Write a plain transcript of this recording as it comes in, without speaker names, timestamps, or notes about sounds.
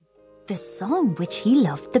the song which he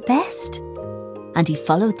loved the best. And he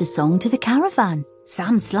followed the song to the caravan.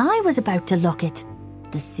 Sam Sly was about to lock it.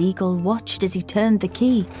 The seagull watched as he turned the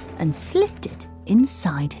key and slipped it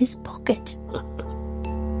inside his pocket.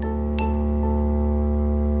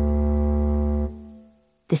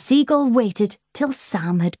 The seagull waited till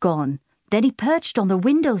Sam had gone. Then he perched on the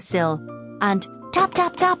windowsill and tap,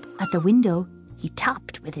 tap, tap at the window. He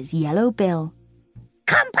tapped with his yellow bill.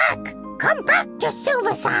 Come back to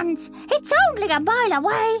Silver Sands. It's only a mile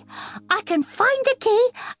away. I can find the key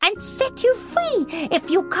and set you free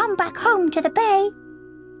if you come back home to the bay.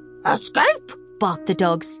 Escape, barked the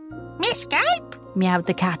dogs. Escape, meowed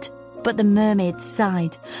the cat. But the mermaid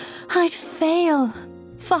sighed. I'd fail,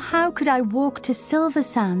 for how could I walk to Silver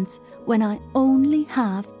Sands when I only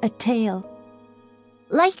have a tail?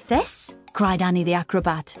 Like this, cried Annie the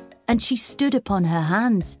acrobat, and she stood upon her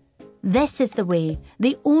hands. This is the way,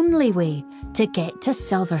 the only way, to get to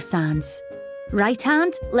Silver Sands. Right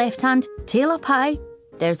hand, left hand, tail up high.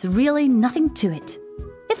 There's really nothing to it.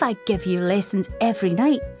 If I give you lessons every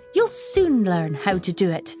night, you'll soon learn how to do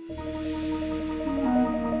it.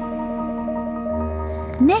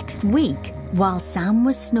 Next week, while Sam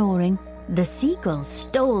was snoring, the seagull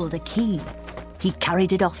stole the key. He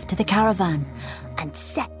carried it off to the caravan and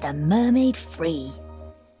set the mermaid free.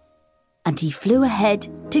 And he flew ahead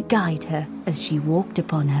to guide her as she walked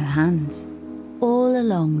upon her hands, all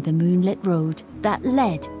along the moonlit road that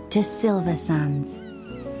led to Silver Sands.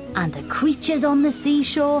 And the creatures on the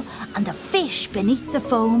seashore and the fish beneath the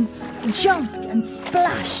foam jumped and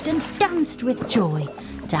splashed and danced with joy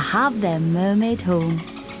to have their mermaid home.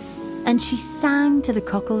 And she sang to the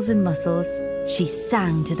cockles and mussels, she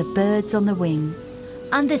sang to the birds on the wing,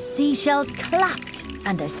 and the seashells clapped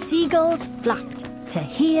and the seagulls flapped to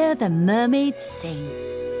hear the mermaid sing.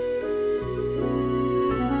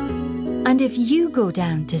 And if you go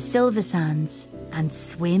down to Silver Sands and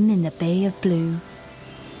swim in the Bay of Blue,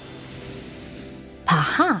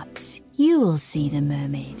 perhaps you'll see the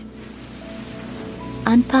mermaid.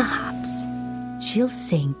 And perhaps she'll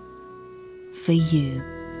sing for you.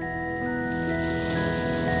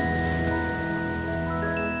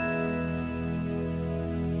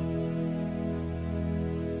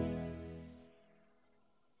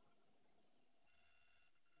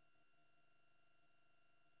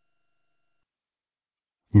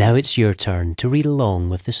 Now it's your turn to read along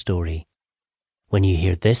with the story. When you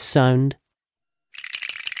hear this sound,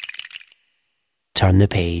 turn the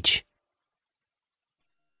page.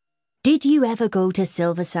 Did you ever go to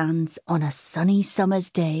Silver Sands on a sunny summer's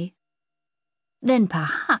day? Then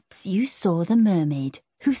perhaps you saw the mermaid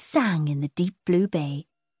who sang in the deep blue bay.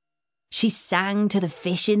 She sang to the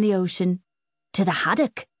fish in the ocean, to the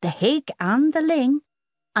haddock, the hake and the ling,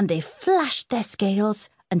 and they flashed their scales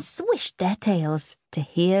and swished their tails to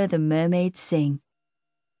hear the mermaid sing.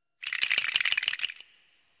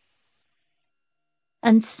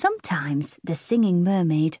 And sometimes the singing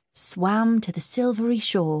mermaid swam to the silvery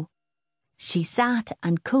shore. She sat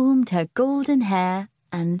and combed her golden hair,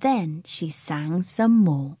 and then she sang some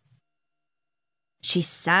more. She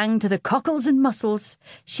sang to the cockles and mussels,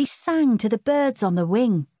 she sang to the birds on the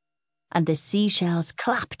wing, and the seashells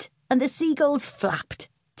clapped and the seagulls flapped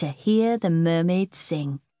to hear the mermaid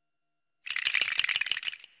sing.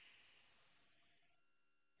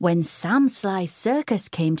 When Sam Sly's circus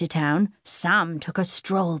came to town, Sam took a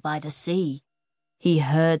stroll by the sea. He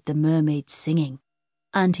heard the mermaid singing,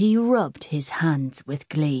 and he rubbed his hands with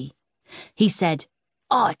glee. He said,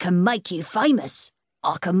 I can make you famous,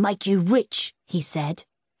 I can make you rich, he said.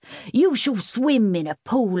 You shall swim in a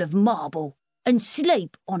pool of marble and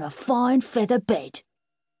sleep on a fine feather bed.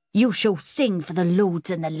 You shall sing for the lords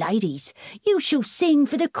and the ladies, you shall sing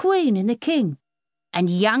for the queen and the king, and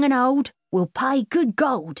young and old will pay good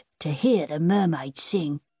gold to hear the mermaid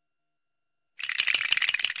sing.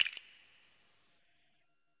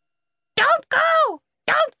 Don't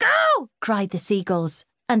go, cried the seagulls,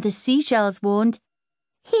 and the seashells warned,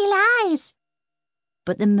 he lies.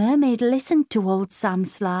 But the mermaid listened to old Sam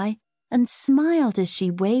Sly and smiled as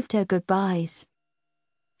she waved her goodbyes.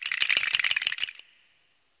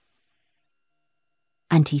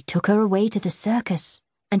 And he took her away to the circus,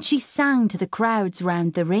 and she sang to the crowds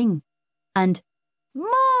round the ring. And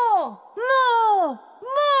more, more,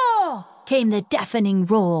 more came the deafening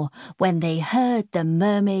roar when they heard the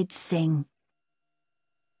mermaid sing.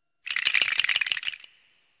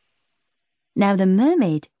 Now the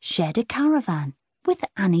mermaid shared a caravan with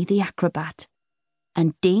Annie the acrobat,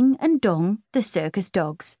 and Ding and Dong the circus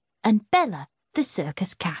dogs, and Bella the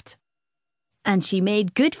circus cat. And she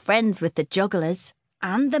made good friends with the jugglers,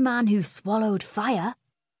 and the man who swallowed fire,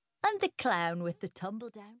 and the clown with the tumble-down.